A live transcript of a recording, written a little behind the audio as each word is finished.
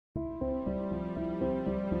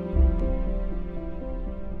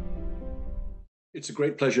It's a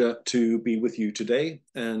great pleasure to be with you today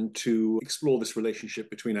and to explore this relationship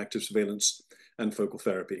between active surveillance and focal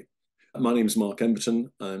therapy. My name is Mark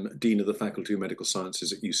Emberton. I'm Dean of the Faculty of Medical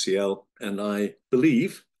Sciences at UCL, and I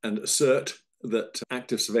believe and assert that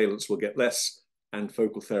active surveillance will get less and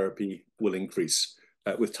focal therapy will increase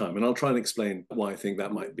with time. And I'll try and explain why I think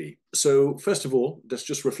that might be. So first of all, let's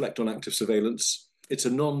just reflect on active surveillance. It's a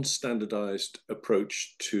non-standardized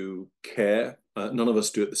approach to care. None of us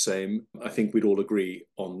do it the same. I think we'd all agree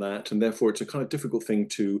on that. And therefore, it's a kind of difficult thing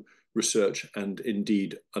to research and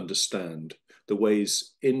indeed understand. The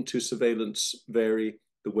ways into surveillance vary.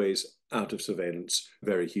 The ways out of surveillance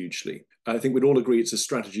vary hugely. I think we'd all agree it's a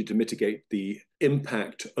strategy to mitigate the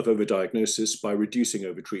impact of overdiagnosis by reducing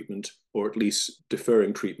overtreatment or at least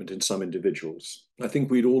deferring treatment in some individuals. I think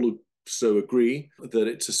we'd all also agree that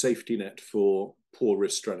it's a safety net for poor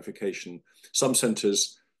risk stratification. Some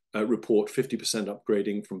centers report 50%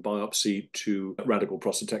 upgrading from biopsy to radical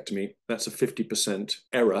prostatectomy. That's a 50%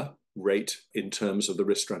 error rate in terms of the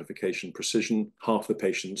risk stratification precision. Half the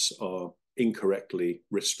patients are incorrectly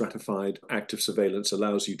risk stratified. Active surveillance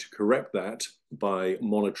allows you to correct that by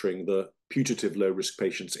monitoring the putative low-risk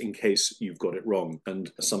patients in case you've got it wrong.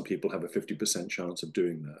 And some people have a 50% chance of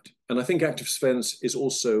doing that. And I think active surveillance is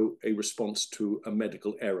also a response to a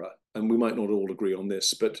medical error. And we might not all agree on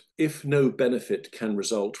this, but if no benefit can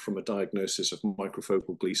result from a diagnosis of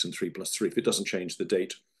microfocal Gleason 3+3, if it doesn't change the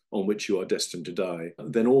date on which you are destined to die,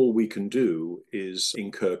 then all we can do is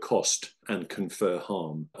incur cost and confer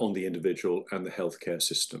harm on the individual and the healthcare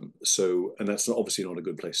system. And that's obviously not a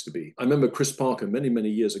good place to be. I remember Chris Parker many, many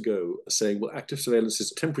years ago saying, well, active surveillance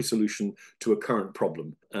is a temporary solution to a current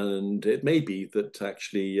problem. And it may be that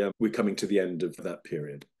actually we're coming to the end of that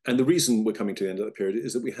period. And the reason we're coming to the end of that period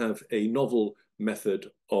is that we have a novel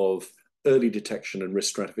method of early detection and risk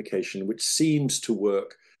stratification, which seems to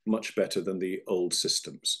work much better than the old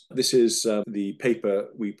systems. This is the paper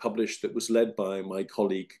we published that was led by my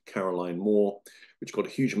colleague Caroline Moore, which got a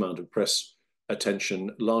huge amount of press attention,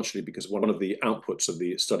 largely because one of the outputs of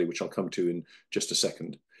the study, which I'll come to in just a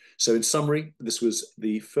second. So in summary, this was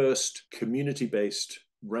the first community-based,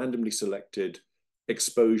 randomly selected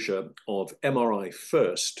exposure of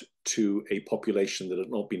MRI-first to a population that had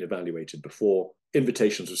not been evaluated before.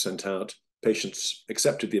 Invitations were sent out. Patients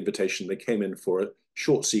accepted the invitation. They came in for a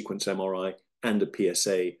short sequence MRI and a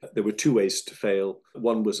PSA. There were two ways to fail.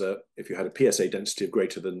 One was if you had a PSA density of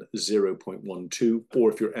greater than 0.12,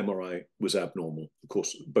 or if your MRI was abnormal. Of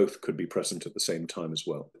course, both could be present at the same time as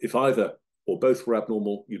well. If either or both were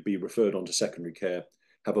abnormal, you'd be referred on to secondary care,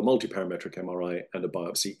 have a multiparametric MRI and a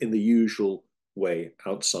biopsy in the usual way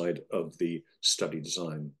outside of the study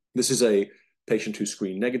design. This is a patient who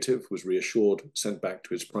screened negative, was reassured, sent back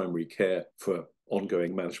to his primary care for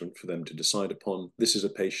ongoing management for them to decide upon. This is a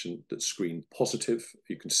patient that screened positive.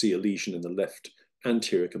 You can see a lesion in the left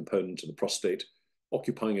anterior component of the prostate,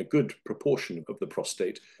 occupying a good proportion of the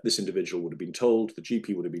prostate. This individual would have been told, the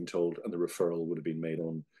GP would have been told, and the referral would have been made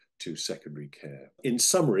on to secondary care. In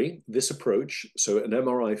summary, this approach, so an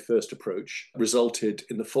MRI-first approach, resulted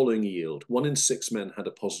in the following yield. 1 in 6 men had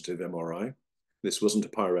a positive MRI. This wasn't a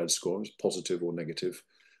PIRAD score, it was positive or negative,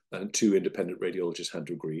 and 2 independent radiologists had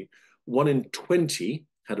to agree. 1 in 20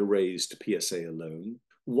 had a raised PSA alone.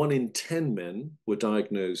 1 in 10 men were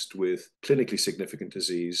diagnosed with clinically significant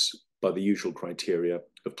disease by the usual criteria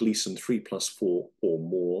of Gleason 3+4 or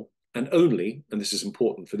more. And only, and this is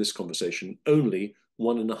important for this conversation, only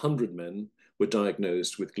 1 in 100 men were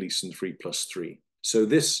diagnosed with Gleason 3+3. So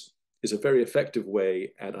this is a very effective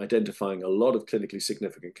way at identifying a lot of clinically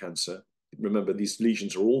significant cancer. Remember, these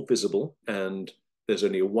lesions are all visible, and there's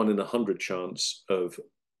only a 1 in 100 chance of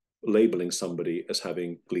labeling somebody as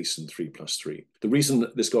having Gleason 3+3. The reason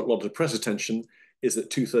that this got a lot of press attention is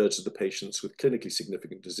that 2/3 of the patients with clinically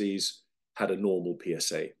significant disease had a normal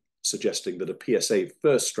PSA, suggesting that a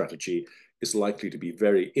PSA-first strategy is likely to be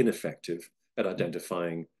very ineffective at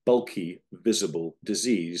identifying bulky, visible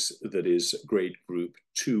disease that is grade group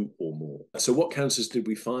 2 or more. So what cancers did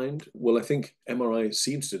we find? Well, I think MRI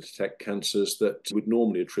seems to detect cancers that would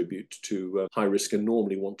normally attribute to high risk and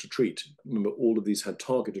normally want to treat. Remember, all of these had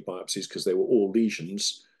targeted biopsies because they were all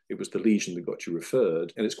lesions. It was the lesion that got you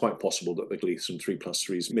referred. And it's quite possible that the Gleason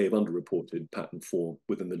 3+3s may have underreported pattern 4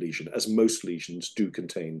 within the lesion, as most lesions do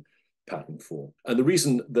contain pattern 4. And the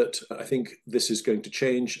reason that I think this is going to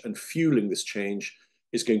change, and fueling this change,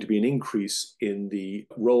 is going to be an increase in the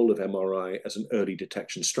role of MRI as an early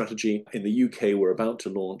detection strategy. In the UK, we're about to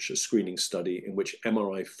launch a screening study in which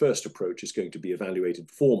MRI-first approach is going to be evaluated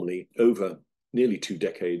formally over nearly 2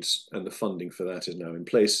 decades, and the funding for that is now in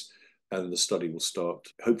place, and the study will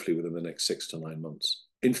start hopefully within the next 6 to 9 months.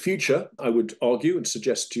 In future, I would argue and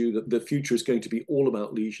suggest to you that the future is going to be all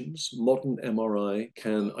about lesions. Modern MRI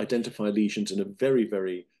can identify lesions in a very,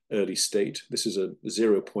 very early state. This is a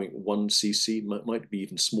 0.1 cc, might be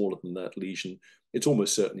even smaller than that lesion. It's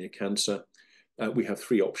almost certainly a cancer. We have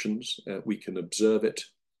three options. We can observe it,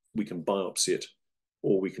 we can biopsy it,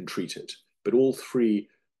 or we can treat it. But all three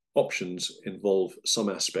options involve some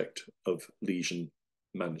aspect of lesion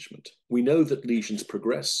management. We know that lesions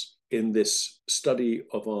progress. In this study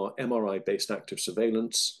of our MRI-based active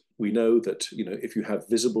surveillance, we know that if you have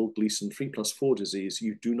visible Gleason 3+4 disease,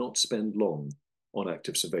 you do not spend long on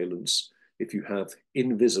active surveillance. If you have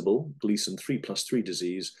invisible Gleason 3+3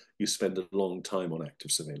 disease, you spend a long time on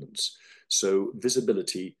active surveillance. So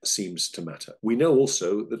visibility seems to matter. We know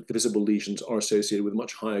also that visible lesions are associated with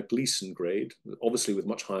much higher Gleason grade, obviously with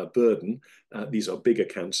much higher burden. These are bigger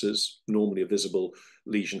cancers. Normally a visible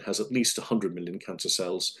lesion has at least 100 million cancer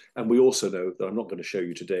cells. And we also know, that I'm not going to show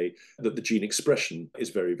you today, that the gene expression is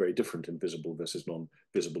very, very different in visible versus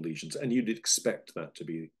non-visible lesions. And you'd expect that to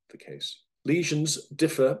be the case. Lesions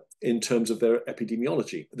differ in terms of their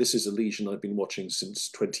epidemiology. This is a lesion I've been watching since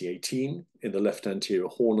 2018 in the left anterior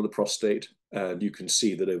horn of the prostate. And you can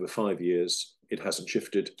see that over 5 years, it hasn't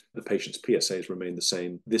shifted. The patient's PSAs remain the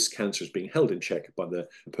same. This cancer is being held in check by the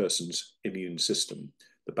person's immune system.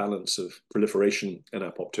 The balance of proliferation and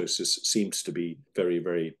apoptosis seems to be very,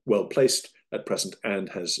 very well placed at present and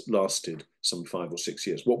has lasted some 5 or 6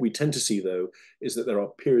 years. What we tend to see, though, is that there are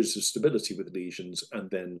periods of stability with lesions and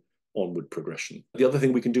then onward progression. The other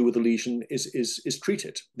thing we can do with the lesion is treat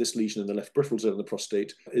it. This lesion in the left peripheral zone of the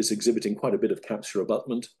prostate is exhibiting quite a bit of capsular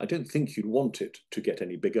abutment. I don't think you'd want it to get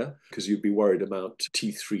any bigger because you'd be worried about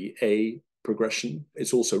T3A progression.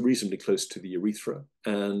 It's also reasonably close to the urethra.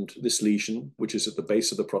 And this lesion, which is at the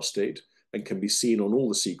base of the prostate and can be seen on all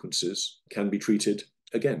the sequences, can be treated,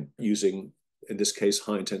 again, using, in this case,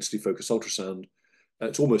 high-intensity focused ultrasound.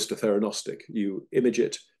 It's almost a theranostic. You image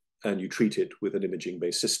it, and you treat it with an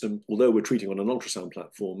imaging-based system. Although we're treating on an ultrasound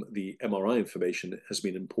platform, the MRI information has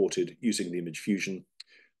been imported using the image fusion.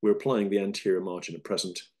 We're applying the anterior margin at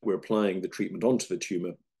present. We're applying the treatment onto the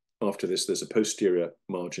tumor. After this, there's a posterior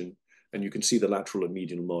margin, and you can see the lateral and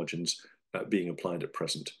medial margins being applied at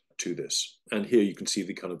present to this. And here you can see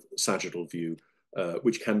the kind of sagittal view,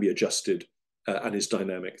 which can be adjusted and is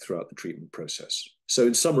dynamic throughout the treatment process. So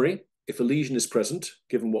in summary, if a lesion is present,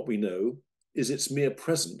 given what we know, is its mere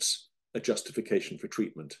presence a justification for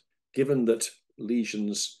treatment? Given that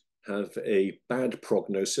lesions have a bad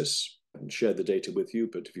prognosis, I can share the data with you,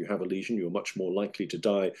 but if you have a lesion, you're much more likely to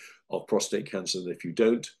die of prostate cancer than if you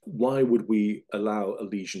don't. Why would we allow a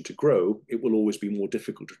lesion to grow? It will always be more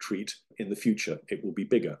difficult to treat in the future. It will be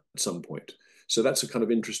bigger at some point. So that's a kind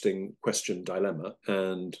of interesting question dilemma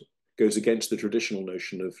and goes against the traditional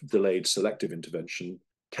notion of delayed selective intervention.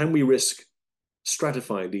 Can we risk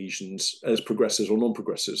stratify lesions as progressors or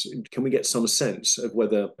non-progressors? Can we get some sense of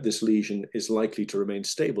whether this lesion is likely to remain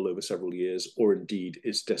stable over several years or indeed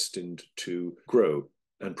is destined to grow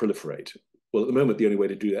and proliferate? Well, at the moment, the only way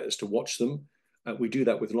to do that is to watch them. We do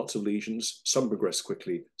that with lots of lesions. Some progress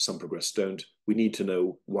quickly, some progress don't. We need to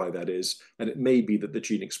know why that is. And it may be that the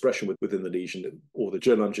gene expression within the lesion or the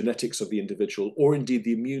germline genetics of the individual, or indeed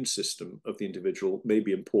the immune system of the individual, may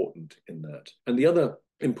be important in that. And the other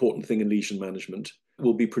important thing in lesion management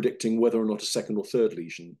will be predicting whether or not a second or third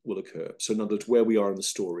lesion will occur. So in other words, where we are in the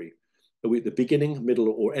story. Are we at the beginning, middle,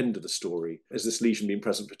 or end of the story? Has this lesion been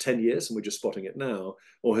present for 10 years and we're just spotting it now?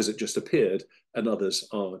 Or has it just appeared and others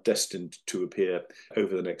are destined to appear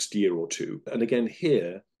over the next year or two? And again,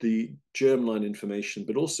 here, the germline information,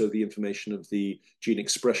 but also the information of the gene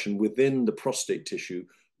expression within the prostate tissue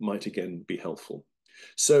might again be helpful.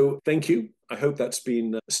 So thank you. I hope that's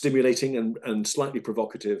been stimulating and slightly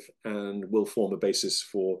provocative and will form a basis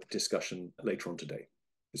for discussion later on today.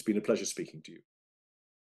 It's been a pleasure speaking to you.